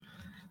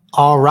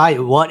All right,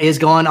 what is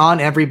going on,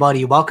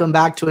 everybody? Welcome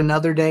back to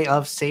another day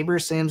of Saber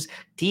Sims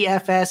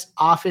DFS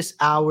office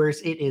hours.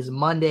 It is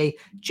Monday,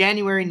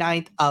 January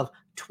 9th of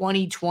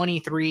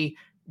 2023.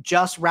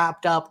 Just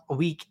wrapped up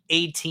week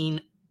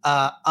 18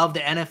 of the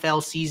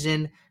NFL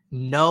season.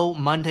 No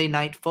Monday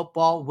night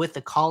football with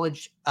the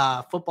college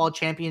football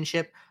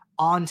championship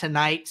on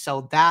tonight.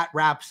 So that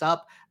wraps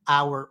up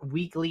our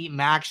weekly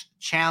max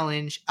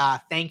challenge.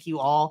 Thank you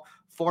all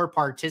for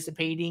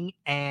participating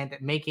and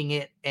making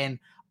it an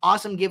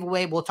awesome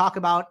giveaway. We'll talk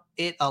about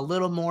it a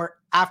little more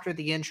after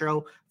the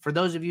intro. For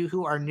those of you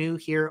who are new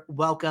here,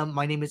 welcome.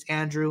 My name is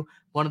Andrew,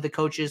 one of the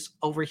coaches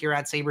over here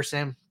at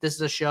SaberSim. This is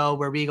a show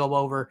where we go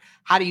over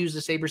how to use the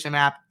SaberSim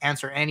app,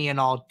 answer any and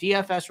all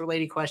DFS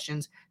related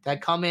questions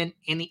that come in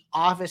the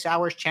office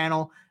hours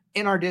channel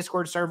in our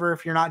Discord server.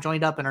 If you're not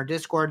joined up in our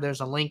Discord,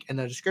 there's a link in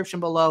the description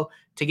below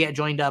to get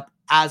joined up.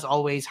 As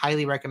always,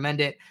 highly recommend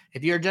it.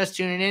 If you're just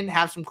tuning in,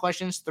 have some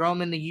questions, throw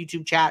them in the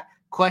YouTube chat.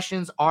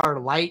 Questions are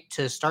light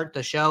to start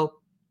the show.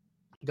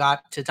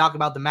 Got to talk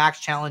about the max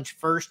challenge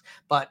first,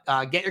 but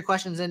get your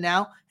questions in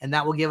now, and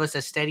that will give us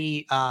a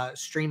steady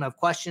stream of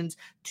questions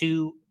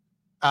to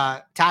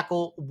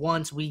tackle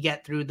once we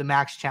get through the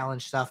max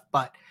challenge stuff.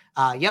 But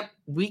yep,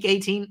 week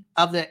 18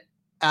 of the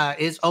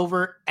is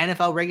over.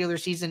 NFL regular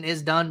season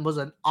is done. Was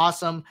an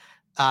awesome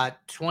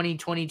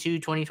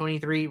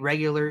 2022-2023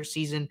 regular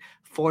season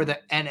for the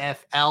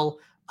NFL.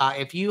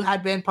 If you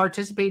had been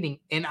participating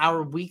in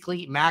our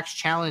weekly max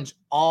challenge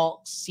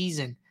all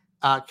season,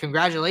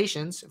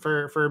 congratulations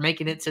for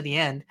making it to the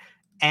end.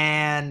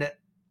 And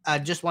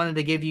just wanted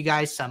to give you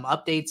guys some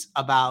updates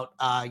about,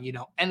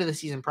 end of the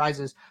season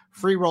prizes,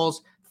 free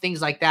rolls,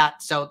 things like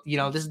that. So,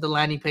 this is the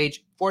landing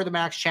page for the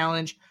max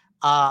challenge.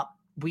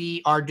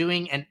 We are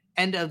doing an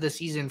end of the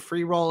season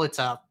free roll. It's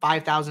a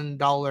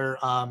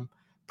 $5,000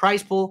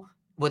 prize pool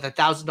with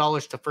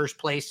 $1,000 to first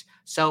place.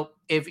 So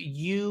if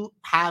you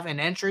have an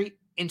entry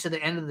into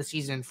the end of the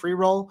season free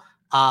roll,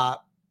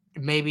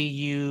 maybe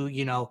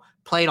you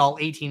played all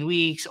 18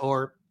 weeks,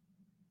 or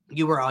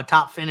you were a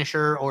top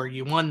finisher, or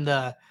you won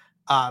the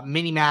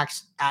mini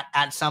max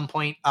at some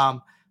point.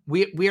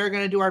 We are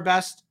going to do our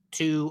best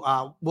to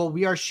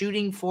we are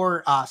shooting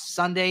for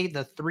Sunday,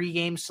 the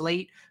 3-game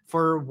slate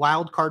for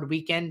wild card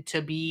weekend,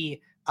 to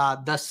be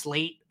the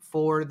slate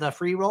for the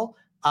free roll.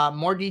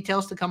 More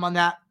details to come on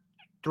that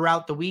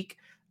throughout the week.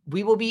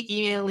 We will be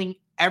emailing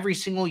every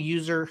single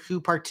user who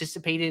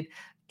participated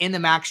in the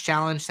max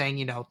challenge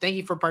saying, thank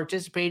you for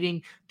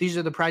participating. These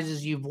are the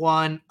prizes you've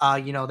won.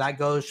 That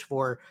goes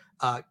for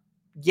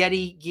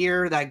Yeti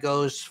gear, that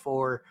goes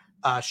for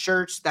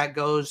shirts, that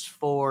goes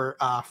for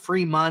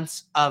free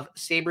months of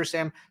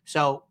SaberSim.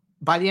 So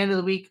by the end of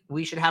the week,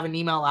 we should have an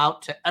email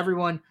out to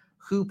everyone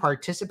who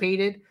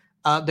participated.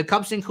 The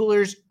cups and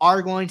coolers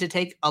are going to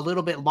take a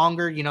little bit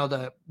longer.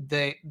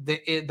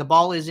 The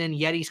ball is in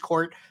Yeti's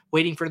court,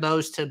 waiting for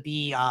those to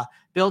be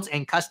built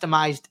and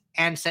customized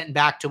and sent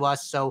back to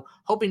us. So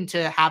hoping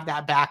to have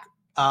that back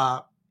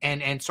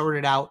and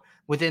sorted out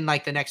within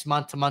like the next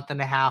month to month and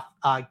a half.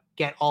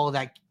 Get all of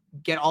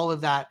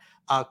that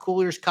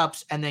coolers,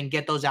 cups, and then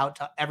get those out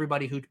to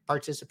everybody who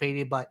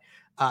participated. But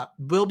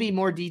will be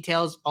more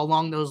details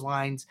along those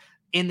lines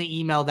in the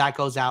email that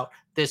goes out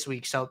this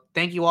week. So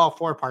thank you all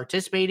for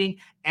participating.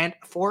 And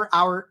for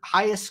our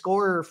highest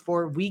scorer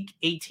for week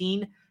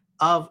 18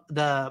 of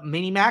the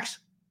mini max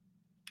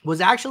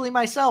was actually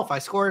myself. I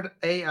scored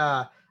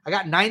I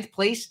got 9th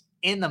place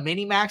in the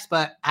mini max,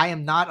 but I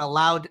am not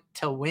allowed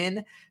to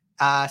win.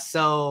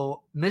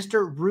 So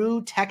Mr.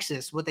 Rue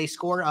Texas with a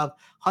score of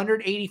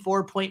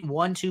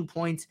 184.12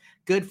 points,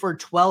 good for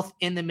 12th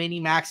in the mini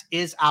max,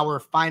 is our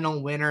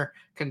final winner.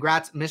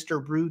 Congrats,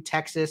 Mr. Rue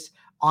Texas,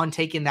 on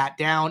taking that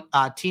down.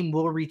 Team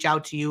will reach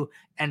out to you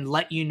and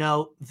let you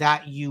know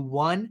that you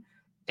won.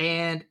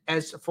 And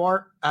as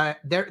far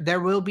there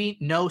will be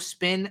no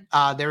spin.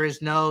 There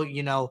is no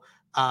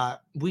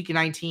week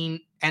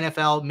 19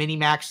 NFL mini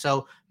max,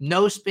 so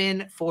no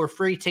spin for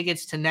free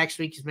tickets to next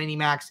week's mini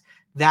max.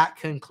 That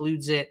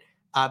concludes it.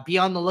 Be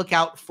on the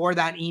lookout for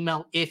that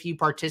email. If you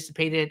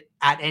participated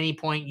at any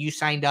point, you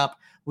signed up,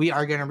 we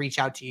are going to reach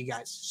out to you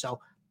guys. So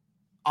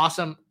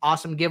awesome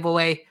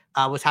giveaway.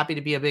 Was happy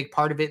to be a big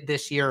part of it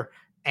this year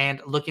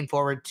and looking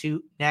forward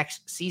to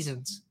next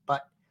seasons.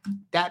 But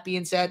that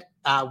being said,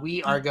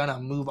 we are going to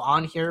move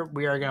on here.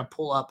 We are going to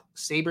pull up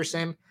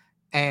SaberSim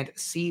and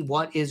see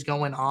what is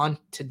going on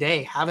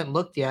today. Haven't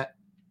looked yet.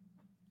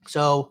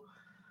 So,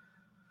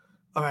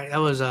 all right, that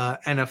was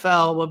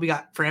NFL. What we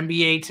got for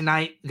NBA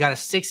tonight? We got a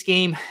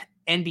 6-game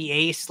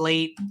NBA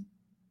slate.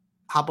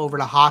 Hop over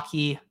to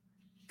hockey.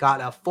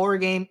 Got a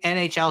 4-game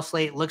NHL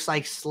slate. Looks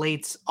like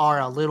slates are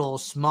a little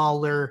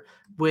smaller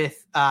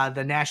with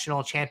the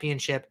national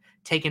championship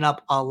taking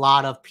up a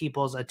lot of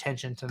people's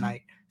attention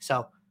tonight.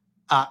 So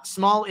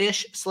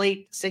small-ish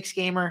slate,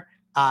 6-gamer.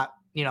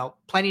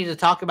 Plenty to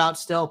talk about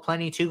still,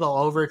 plenty to go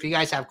over. If you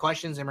guys have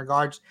questions in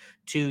regards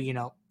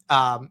to,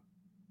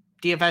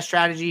 DFS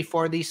strategy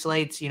for these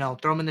slates, throw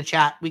them in the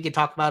chat. We could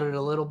talk about it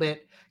a little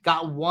bit.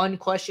 Got one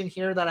question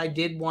here that I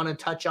did want to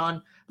touch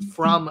on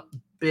from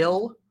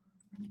Bill.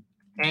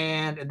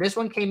 And this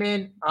one came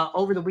in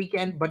over the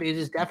weekend, but it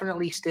is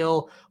definitely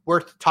still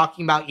worth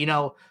talking about.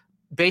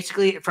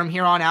 Basically from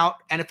here on out,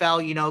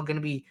 NFL, going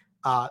to be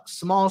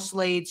small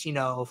slates, 5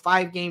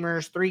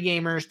 gamers, 3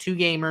 gamers, 2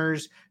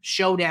 gamers,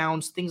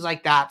 showdowns, things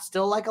like that.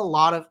 Still like a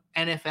lot of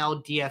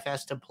NFL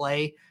DFS to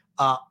play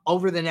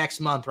over the next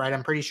month, right?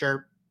 I'm pretty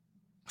sure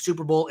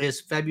Super Bowl is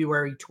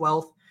February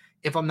 12th,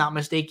 if I'm not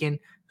mistaken.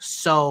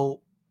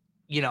 So,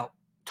 a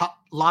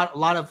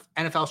lot of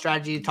NFL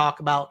strategy to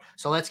talk about.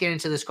 So let's get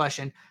into this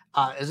question.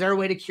 Is there a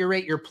way to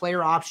curate your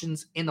player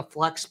options in the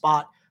flex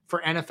spot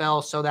for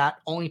NFL so that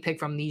only pick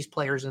from these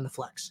players in the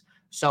flex?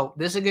 So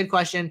this is a good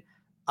question.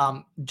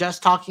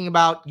 Just talking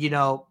about,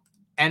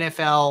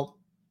 NFL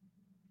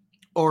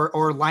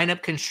or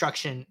lineup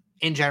construction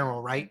in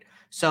general, right?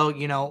 So,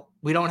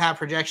 we don't have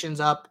projections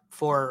up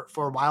for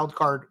wild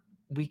card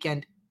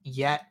weekend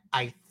yet,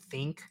 I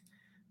think.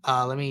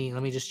 Let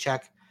me just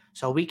check.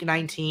 So week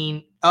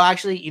 19. Oh,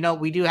 actually,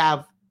 we do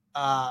have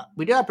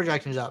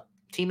projections up.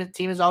 Team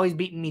has always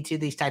beaten me to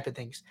these type of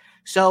things.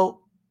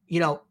 So,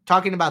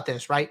 talking about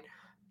this, right?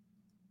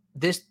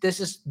 This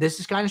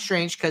is kind of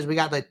strange because we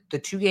got the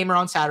 2-gamer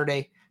on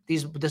Saturday,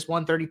 this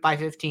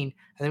 135-15, and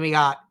then we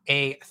got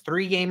a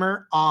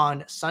 3-gamer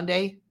on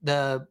Sunday,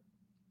 the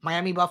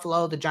Miami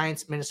Buffalo, the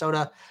Giants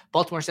Minnesota,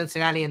 Baltimore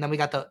Cincinnati, and then we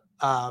got the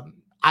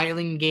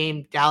Island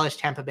game, Dallas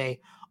Tampa Bay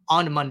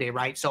on Monday,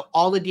 right? So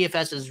all the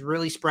DFS is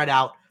really spread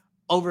out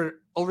over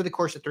the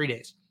course of 3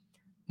 days.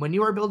 When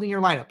you are building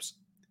your lineups,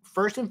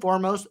 first and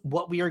foremost,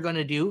 what we are going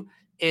to do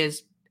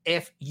is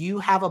if you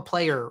have a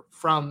player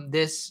from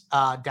this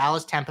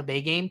Dallas Tampa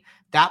Bay game,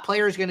 that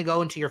player is going to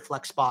go into your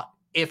flex spot.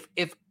 If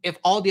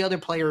all the other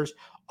players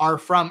are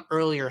from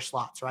earlier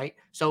slots, right?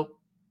 So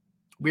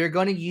we are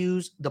going to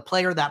use the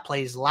player that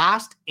plays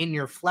last in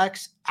your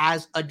flex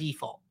as a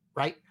default,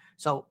 right?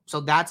 So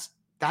that's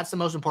the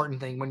most important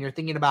thing when you're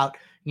thinking about,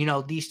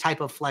 these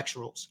type of flex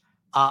rules.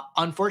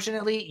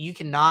 Unfortunately, you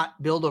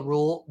cannot build a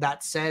rule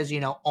that says,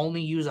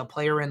 only use a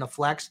player in the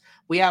flex.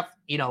 We have,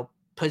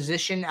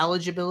 position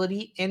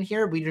eligibility in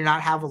here. We do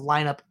not have a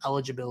lineup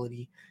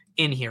eligibility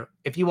in here.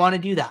 If you want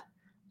to do that,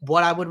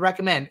 what I would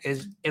recommend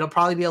is it'll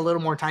probably be a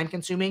little more time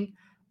consuming.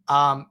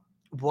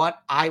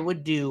 What I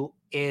would do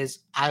is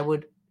I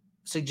would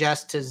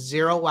suggest to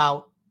zero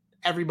out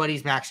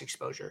everybody's max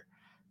exposure.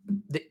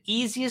 The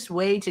easiest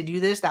way to do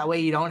this, that way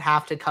you don't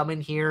have to come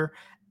in here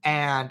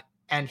and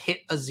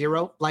hit a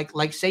zero.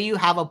 Like say you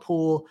have a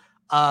pool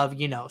of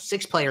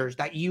 6 players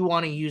that you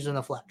want to use in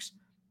the flex.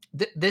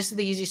 This is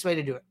the easiest way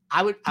to do it.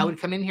 I would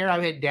come in here, I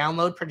would hit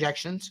download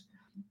projections,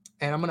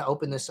 and I'm going to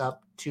open this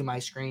up to my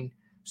screen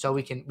so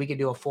we can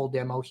do a full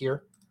demo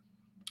here.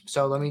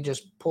 So let me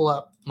just pull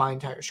up my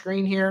entire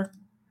screen here.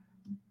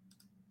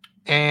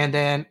 And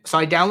then, so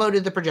I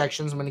downloaded the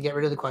projections. I'm going to get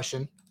rid of the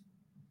question.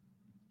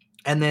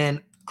 And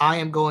then I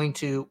am going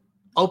to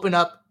open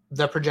up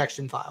the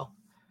projection file.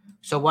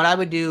 So what I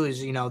would do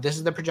is, this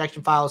is the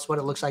projection file. It's what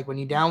it looks like when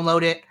you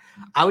download it.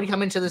 I would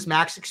come into this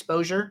max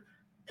exposure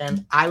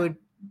and I would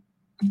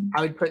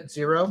put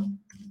 0.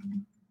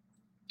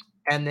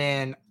 And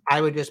then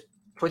I would just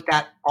put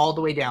that all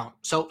the way down.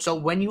 So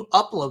when you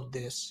upload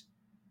this,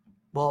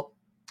 well,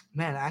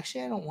 man,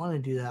 actually, I don't want to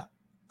do that.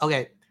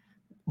 Okay.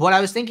 What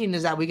I was thinking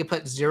is that we could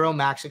put 0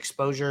 max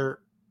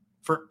exposure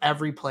for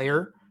every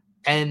player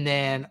and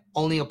then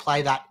only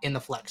apply that in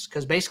the flex.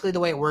 Because basically the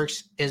way it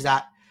works is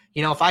that,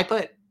 if I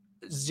put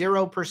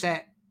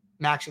 0%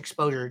 max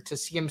exposure to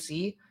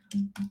CMC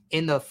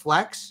in the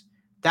flex,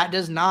 that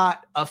does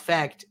not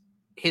affect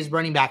his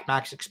running back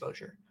max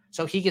exposure.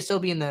 So he can still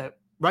be in the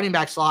running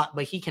back slot,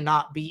 but he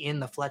cannot be in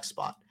the flex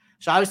spot.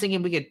 So I was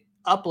thinking we could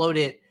upload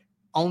it,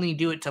 only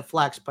do it to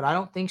flex, but I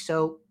don't think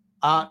so.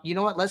 You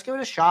know what? Let's give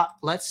it a shot.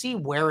 Let's see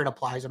where it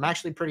applies. I'm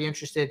actually pretty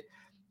interested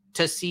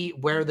to see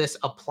where this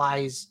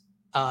applies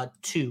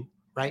to,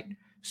 right?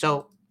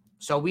 So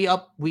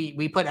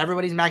we put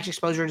everybody's max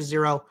exposure to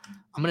 0.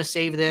 I'm going to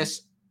save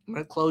this. I'm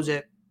going to close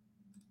it.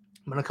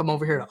 I'm going to come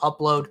over here to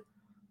upload.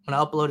 I'm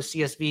going to upload a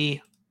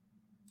CSV.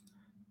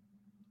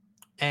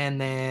 And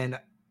then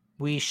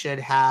we should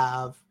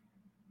have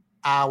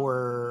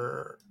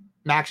our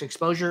max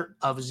exposure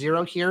of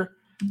 0 here.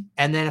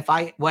 And then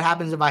what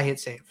happens if I hit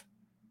save?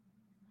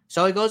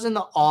 So it goes in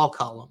the all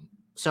column.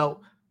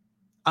 So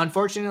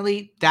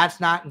unfortunately, that's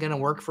not going to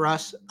work for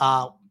us.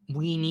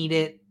 We need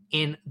it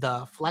in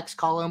the flex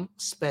column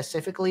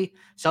specifically.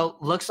 So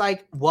looks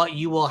like what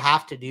you will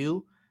have to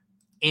do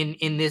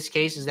in this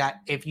case is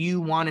that if you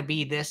want to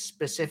be this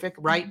specific,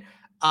 right?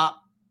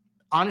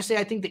 Honestly,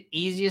 I think the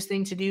easiest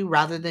thing to do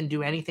rather than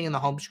do anything in the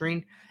home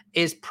screen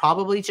is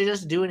probably to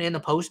just do it in the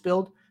post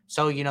build.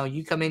 So,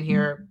 you come in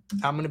here,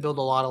 I'm going to build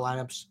a lot of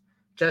lineups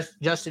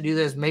just to do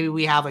this. Maybe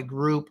we have a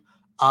group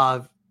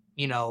of,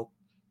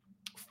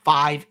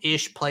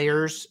 5-ish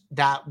players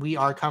that we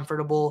are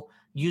comfortable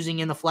using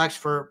in the flex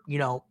for,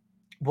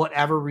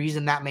 whatever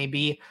reason that may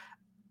be.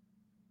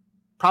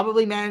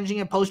 Probably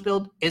managing a post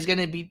build is going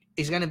to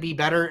be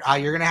better.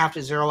 You're going to have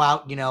to zero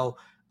out,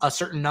 a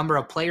certain number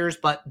of players,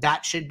 but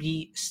that should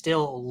be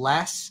still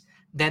less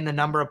than the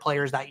number of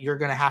players that you're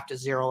going to have to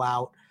zero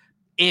out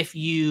if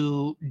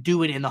you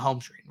do it in the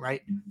home screen,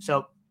 right?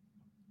 So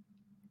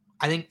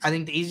I think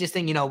the easiest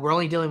thing, we're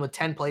only dealing with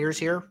 10 players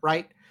here,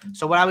 right?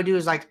 So what I would do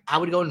is like I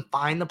would go and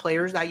find the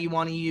players that you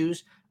want to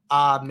use.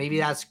 Maybe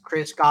that's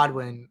Chris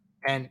Godwin,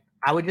 and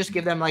I would just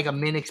give them like a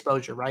min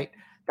exposure, right?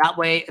 That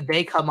way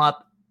they come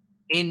up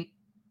in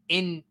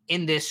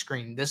this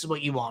screen. This is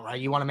what you want,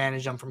 right? You want to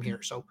manage them from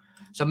here. So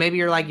maybe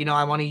you're like,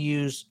 I want to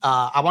use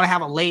I want to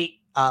have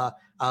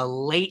a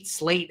late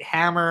slate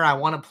hammer. I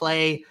want to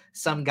play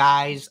some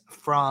guys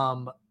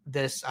from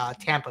this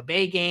Tampa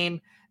Bay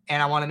game,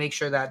 and I want to make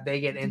sure that they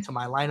get into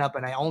my lineup,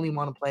 and I only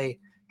want to play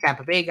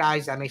Tampa Bay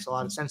guys. That makes a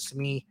lot of sense to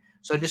me.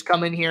 So just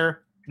come in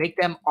here, make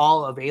them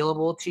all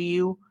available to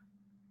you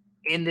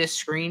in this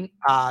screen.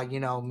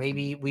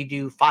 Maybe we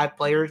do 5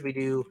 players. We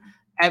do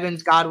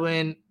Evans,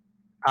 Godwin,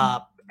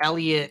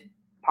 Elliott,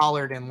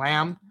 Pollard, and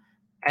Lamb.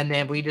 And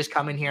then we just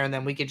come in here and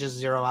then we could just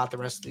zero out the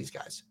rest of these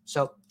guys.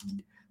 So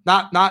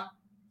not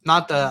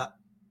the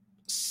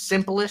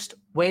simplest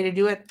way to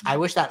do it. I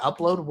wish that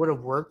upload would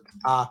have worked.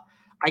 I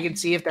can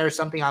see if there's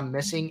something I'm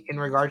missing in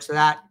regards to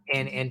that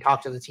and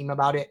talk to the team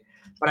about it.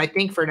 But I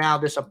think for now,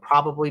 this will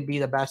probably be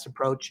the best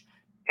approach.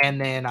 And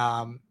then,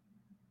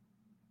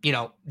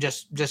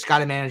 just got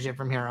to manage it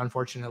from here,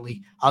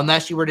 unfortunately.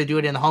 Unless you were to do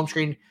it in the home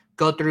screen,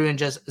 go through and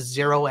just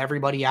zero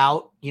everybody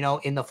out,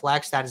 in the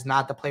flex. That is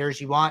not the players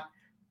you want.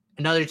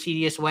 Another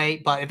tedious way.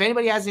 But if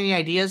anybody has any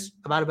ideas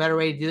about a better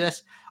way to do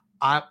this,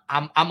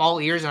 I'm all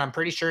ears, and I'm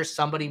pretty sure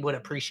somebody would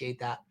appreciate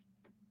that.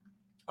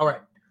 All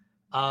right.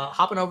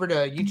 Hopping over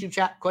to YouTube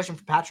chat, question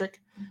for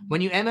Patrick.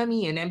 When you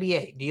MME in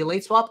NBA, do you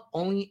late swap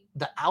only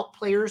the out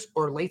players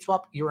or late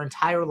swap your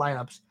entire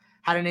lineups?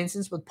 Had an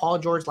instance with Paul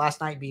George last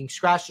night being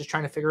scratched, just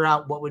trying to figure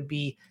out what would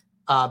be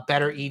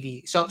better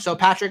EV. So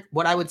Patrick,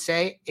 what I would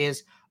say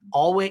is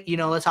always,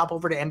 let's hop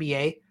over to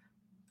NBA.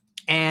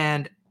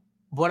 And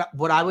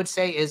what I would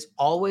say is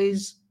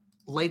always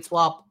late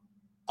swap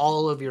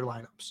all of your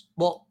lineups.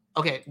 Well,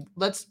 okay,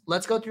 let's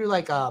go through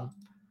like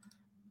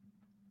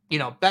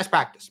best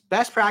practice.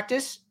 Best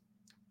practice,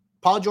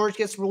 Paul George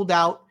gets ruled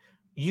out.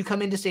 You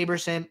come into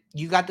SaberSim,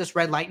 you got this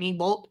red lightning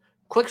bolt,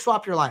 quick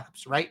swap your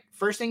lineups, right?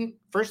 First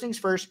things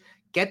first,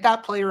 get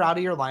that player out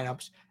of your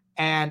lineups,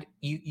 and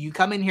you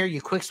come in here,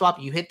 you quick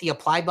swap, you hit the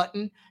apply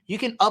button, you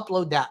can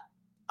upload that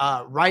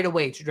right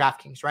away to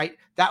DraftKings, right?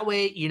 That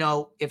way,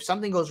 if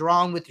something goes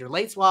wrong with your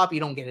late swap, you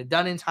don't get it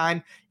done in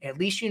time, at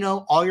least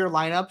all your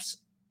lineups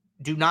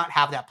do not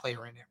have that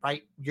player in it,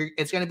 right?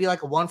 It's going to be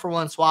like a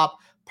 1-for-1 swap,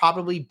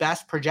 probably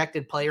best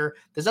projected player.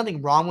 There's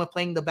nothing wrong with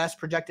playing the best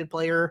projected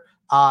player.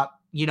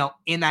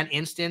 In that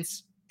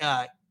instance,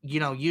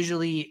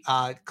 usually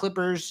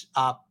Clippers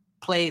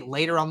play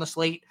later on the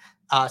slate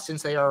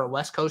since they are a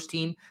West Coast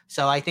team.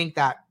 So I think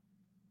that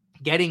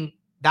getting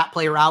that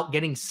player out,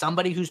 getting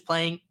somebody who's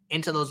playing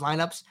into those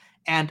lineups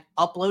and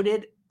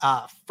uploaded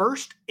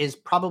first is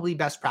probably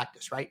best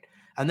practice, right?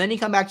 And then you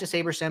come back to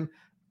SaberSim,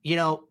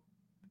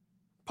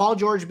 Paul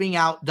George being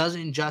out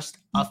doesn't just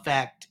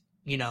affect,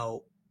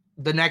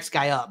 the next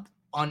guy up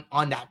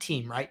on that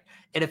team, right?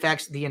 It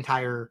affects the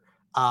entire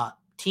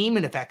team.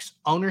 It affects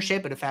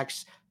ownership. It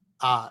affects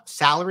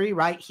salary,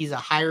 right? He's a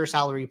higher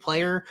salary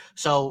player.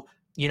 So,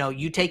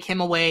 you take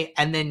him away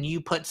and then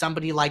you put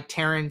somebody like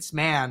Terrence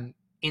Mann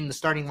in the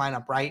starting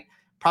lineup, right?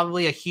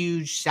 Probably a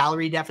huge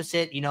salary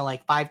deficit,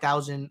 like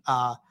 5,000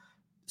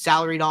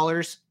 salary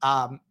dollars.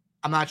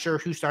 I'm not sure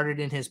who started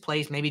in his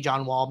place, maybe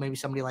John Wall, maybe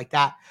somebody like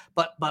that.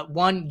 But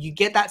one, you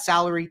get that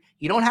salary.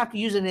 You don't have to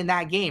use it in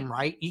that game,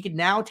 right? You can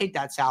now take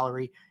that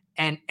salary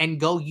and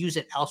go use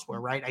it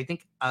elsewhere, right? I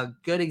think a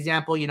good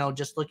example,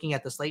 just looking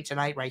at the slate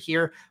tonight right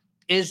here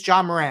is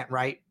John Morant,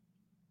 right?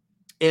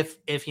 If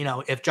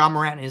John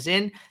Morant is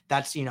in,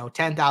 that's,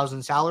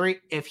 10,000 salary.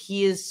 If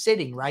he is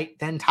sitting, right,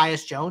 then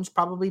Tyus Jones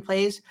probably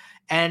plays.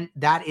 And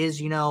that is,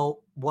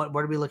 what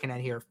are we looking at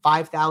here?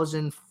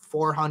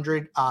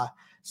 5,400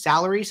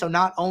 salary. So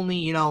not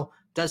only,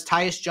 does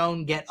Tyus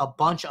Jones get a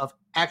bunch of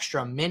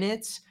extra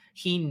minutes,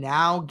 he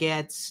now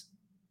gets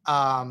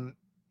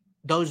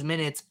those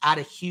minutes at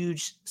a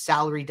huge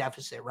salary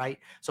deficit, right?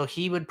 So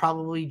he would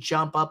probably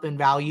jump up in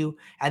value.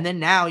 And then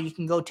now you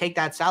can go take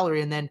that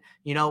salary. And then,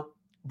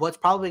 what's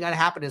probably going to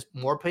happen is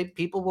more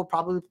people will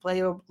probably play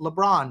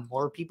LeBron.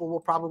 More people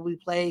will probably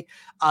play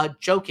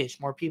Jokic.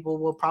 More people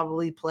will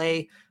probably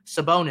play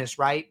Sabonis,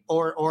 right?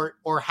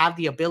 Or have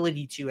the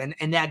ability to.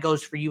 And that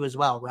goes for you as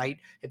well, right?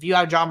 If you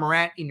have John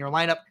Morant in your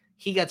lineup,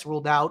 he gets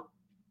ruled out.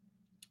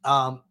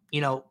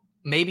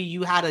 Maybe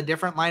you had a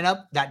different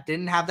lineup that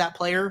didn't have that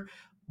player.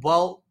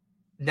 Well,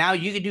 now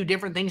you could do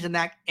different things in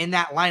that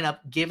lineup,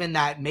 given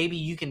that maybe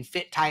you can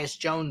fit Tyus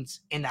Jones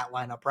in that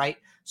lineup, right?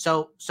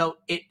 So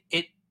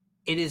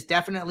it is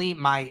definitely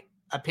my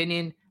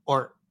opinion,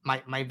 or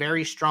my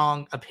very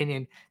strong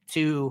opinion,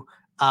 to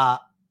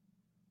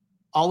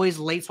always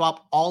late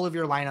swap all of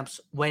your lineups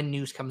when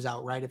news comes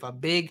out, right? If a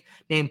big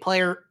name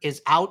player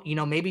is out,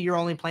 maybe you're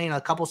only playing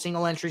a couple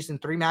single entries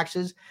and 3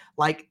 maxes,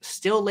 like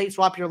still late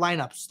swap your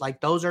lineups.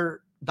 Like those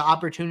are the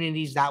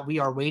opportunities that we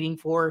are waiting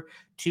for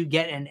to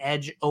get an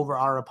edge over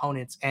our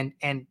opponents. And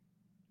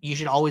you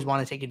should always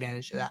want to take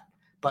advantage of that.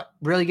 But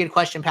really good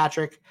question,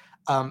 Patrick.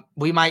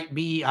 We might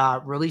be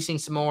releasing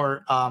some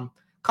more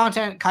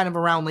content kind of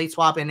around late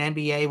swap and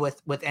NBA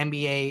with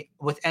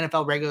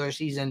NFL regular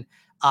season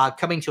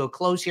coming to a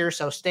close here.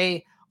 So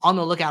stay on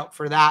the lookout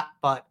for that.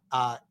 But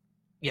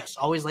yes,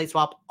 always late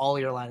swap all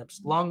your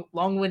lineups.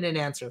 Long-winded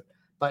answer,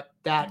 but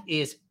that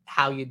is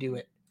how you do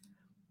it.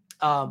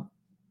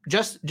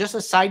 Just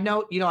a side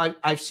note,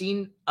 I've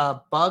seen a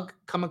bug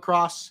come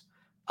across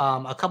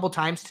a couple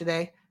times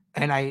today,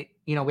 and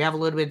we have a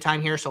little bit of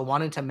time here, so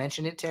wanted to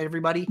mention it to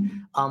everybody.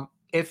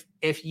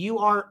 If you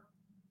are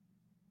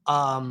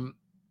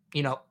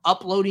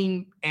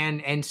uploading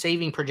and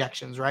saving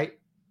projections, right?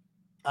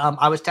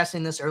 I was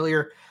testing this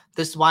earlier.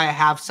 This is why I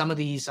have some of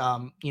these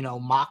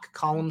mock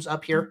columns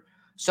up here.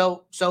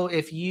 So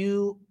if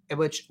you,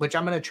 which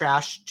I'm going to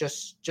trash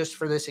just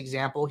for this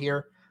example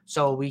here,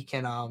 so we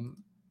can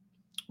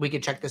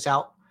check this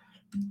out.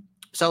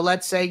 So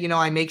let's say,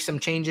 I make some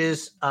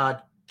changes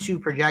to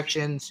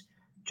projections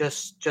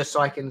just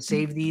so I can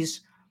save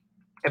these.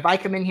 If I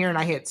come in here and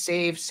I hit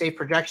save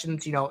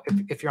projections,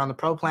 if you're on the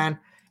pro plan,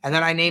 and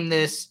then I name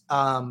this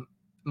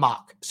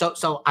mock.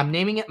 So I'm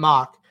naming it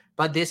mock,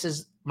 but this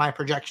is my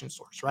projection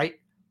source, right?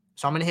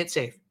 So I'm going to hit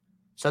save.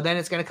 So then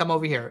it's going to come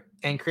over here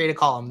and create a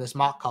column, this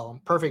mock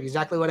column. Perfect.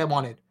 Exactly what I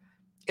wanted.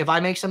 If I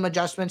make some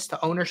adjustments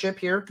to ownership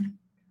here,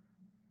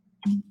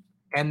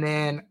 and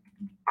then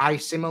I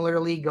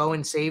similarly go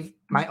and save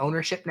my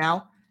ownership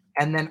now,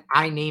 and then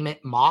I name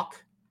it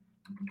mock,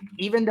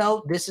 even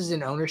though this is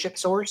an ownership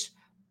source,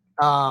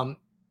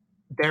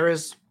 there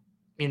is,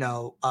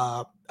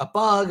 a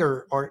bug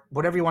or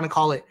whatever you want to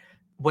call it,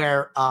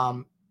 where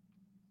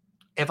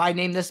if I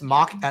name this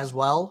mock as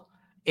well,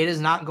 it is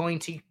not going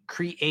to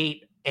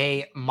create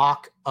a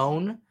mock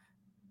own,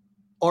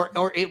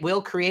 or it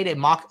will create a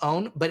mock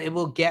own, but it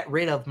will get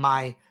rid of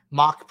my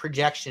mock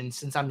projection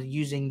since I'm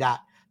using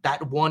that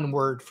one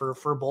word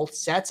for both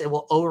sets. It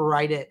will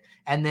override it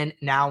and then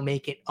now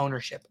make it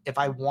ownership. If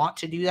I want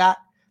to do that,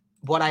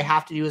 what I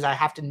have to do is I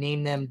have to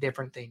name them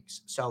different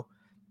things. So,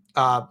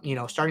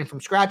 starting from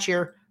scratch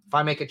here, if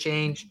I make a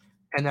change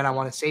and then I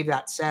want to save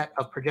that set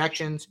of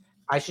projections,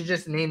 I should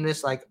just name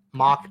this like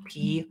mock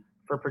P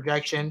for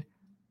projection.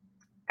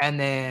 And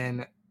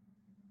then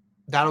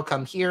that'll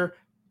come here.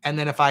 And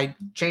then if I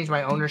change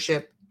my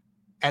ownership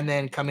and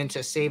then come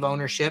into save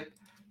ownership,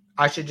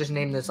 I should just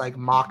name this like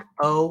mock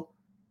O.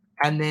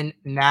 And then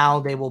now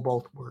they will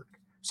both work.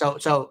 So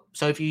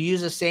if you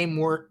use the same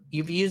word,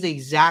 if you use the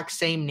exact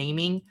same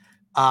naming,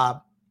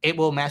 it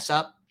will mess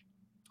up.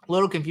 A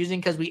little confusing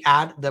because we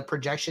add the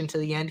projection to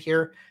the end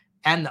here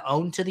and the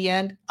own to the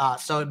end.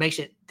 So it makes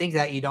it think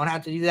that you don't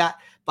have to do that.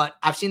 But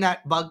I've seen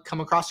that bug come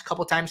across a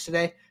couple times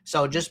today.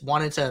 So just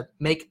wanted to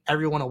make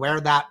everyone aware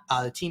of that.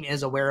 The team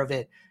is aware of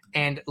it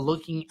and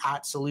looking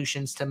at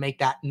solutions to make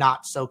that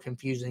not so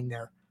confusing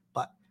there.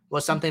 But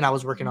was something I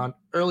was working on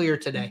earlier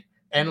today.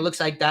 And it looks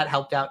like that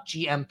helped out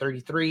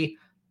GM33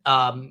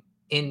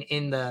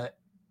 in the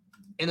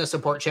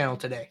support channel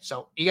today.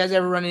 So you guys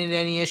ever run into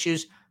any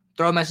issues,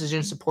 throw a message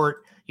in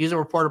support, use a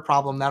report a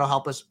problem. That'll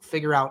help us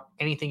figure out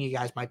anything you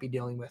guys might be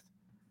dealing with.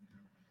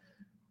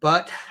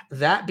 But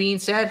that being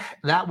said,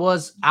 that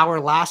was our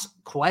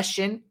last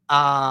question.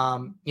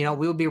 We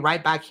will be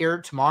right back here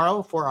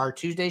tomorrow for our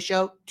Tuesday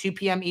show, 2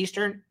 p.m.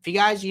 Eastern. If you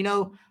guys,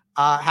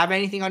 have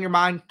anything on your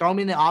mind, throw them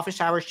in the Office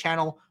Hours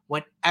channel,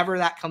 whenever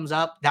that comes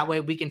up. That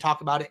way we can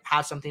talk about it,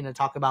 have something to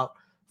talk about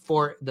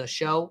for the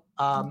show.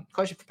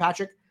 Question for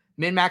Patrick.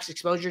 Min-max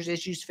exposures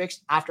issues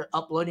fixed after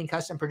uploading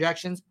custom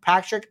projections.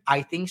 Patrick,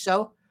 I think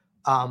so.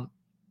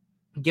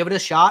 Give it a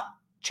shot.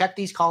 Check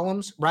these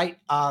columns, right?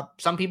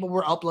 Some people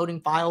were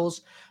uploading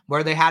files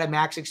where they had a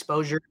max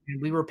exposure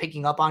and we were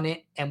picking up on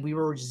it and we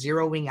were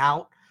zeroing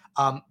out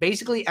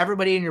basically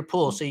everybody in your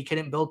pool so you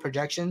couldn't build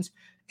projections.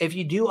 If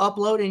you do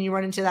upload and you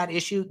run into that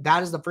issue,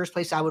 that is the first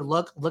place I would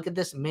look. Look at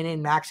this min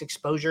and max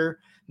exposure.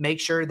 Make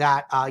sure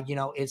that,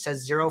 it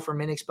says 0 for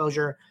min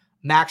exposure,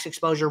 max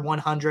exposure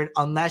 100,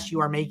 unless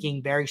you are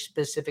making very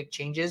specific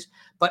changes.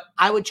 But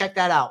I would check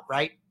that out,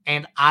 right?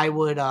 And I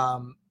would,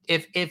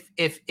 if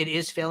it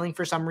is failing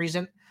for some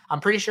reason,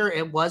 I'm pretty sure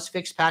it was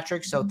fixed,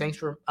 Patrick. So thanks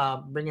for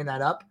bringing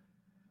that up.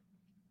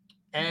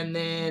 And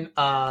then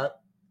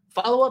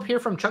follow up here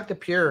from Chuck the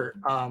Pure,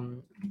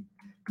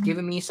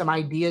 giving me some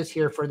ideas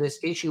here for this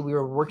issue we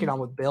were working on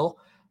with Bill.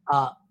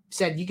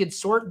 Said you could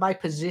sort by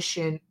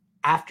position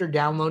after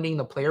downloading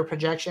the player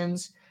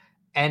projections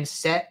and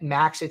set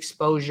max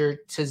exposure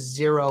to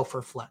 0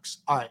 for flex.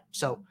 All right.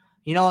 So,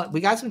 you know what?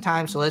 We got some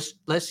time. So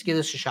let's give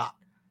this a shot.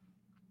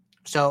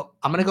 So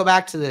I'm going to go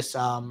back to this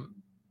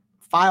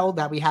file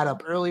that we had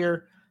up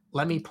earlier.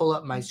 Let me pull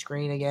up my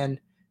screen again.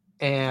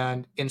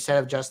 And instead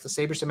of just the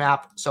SaberSim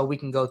app, so we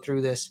can go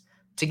through this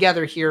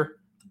together here.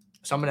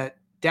 So I'm going to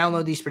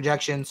download these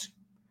projections,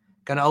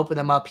 going to open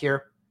them up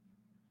here.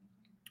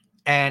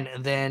 And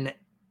then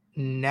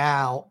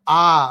now,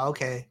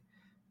 okay.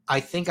 I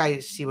think I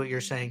see what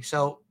you're saying.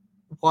 So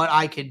what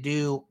I could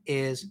do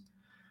is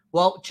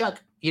Well,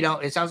 Chuck,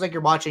 it sounds like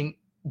you're watching.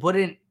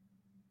 Wouldn't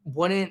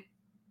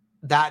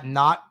that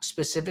not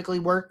specifically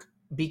work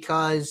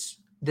because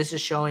this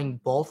is showing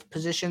both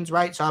positions,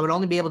 right? So I would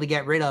only be able to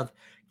get rid of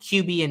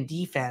QB and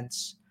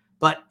defense,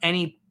 but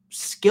any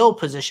skill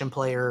position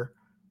player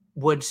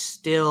would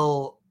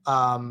still.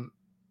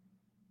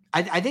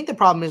 I think the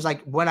problem is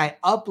like when I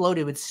upload,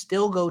 it would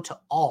still go to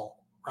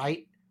all,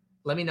 right?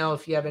 Let me know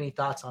if you have any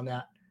thoughts on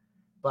that.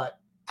 But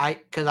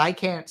because I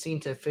can't seem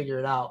to figure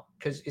it out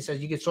because it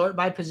says you can sort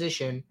by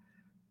position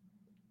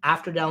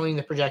after downloading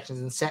the projections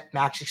and set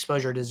max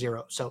exposure to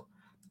 0. So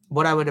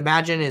what I would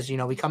imagine is,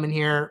 we come in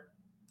here,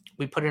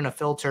 we put in a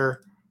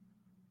filter,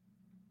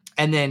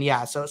 and then,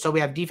 so we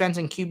have defense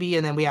and QB,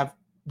 and then we have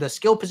the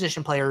skill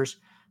position players,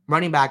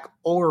 running back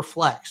or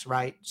flex,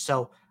 right?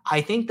 So I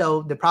think,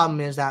 though, the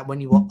problem is that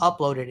when you will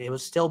upload it, it will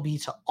still be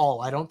to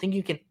all. I don't think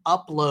you can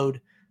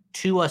upload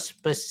to a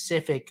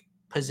specific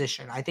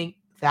position. I think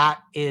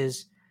that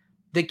is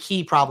the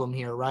key problem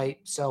here, right?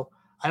 So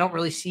I don't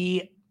really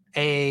see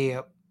a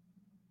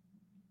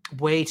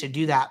way to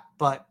do that,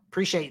 but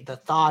appreciate the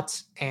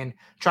thoughts and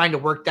trying to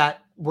work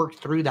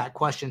through that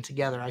question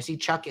together. I see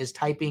Chuck is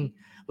typing.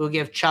 We'll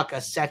give Chuck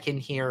a second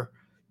here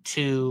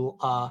to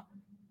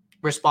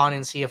respond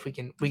and see if we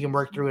can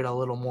work through it a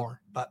little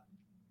more. But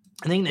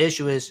I think the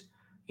issue is,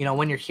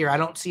 when you're here, I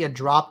don't see a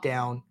drop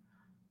down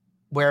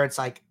where it's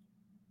like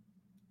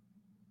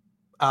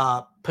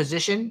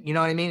position. You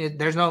know what I mean?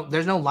 There's no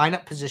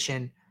lineup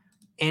position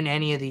in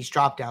any of these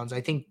drop downs.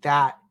 I think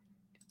that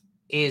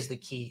is the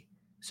key.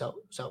 So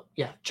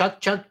yeah,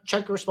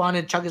 Chuck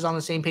responded. Chuck is on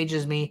the same page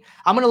as me.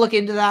 I'm going to look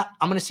into that.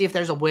 I'm going to see if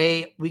there's a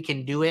way we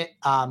can do it.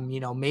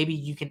 Maybe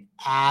you can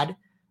add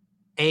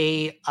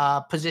a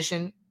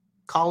position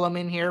column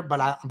in here,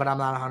 but I'm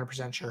not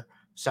 100% sure.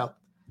 So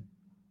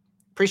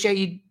appreciate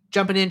you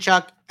jumping in,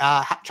 Chuck,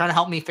 trying to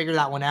help me figure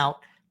that one out,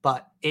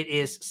 but it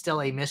is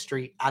still a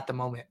mystery at the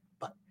moment.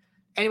 But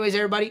anyways,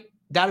 everybody,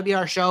 that'll be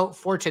our show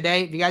for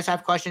today. If you guys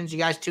have questions, you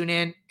guys tune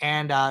in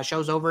and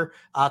show's over.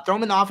 Throw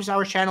them in the office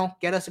hours channel.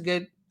 Get us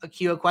a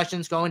queue of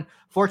questions going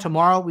for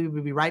tomorrow. We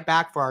will be right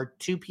back for our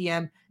 2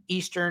 p.m.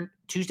 Eastern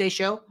Tuesday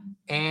show.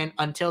 And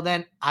until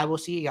then, I will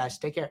see you guys.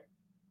 Take care.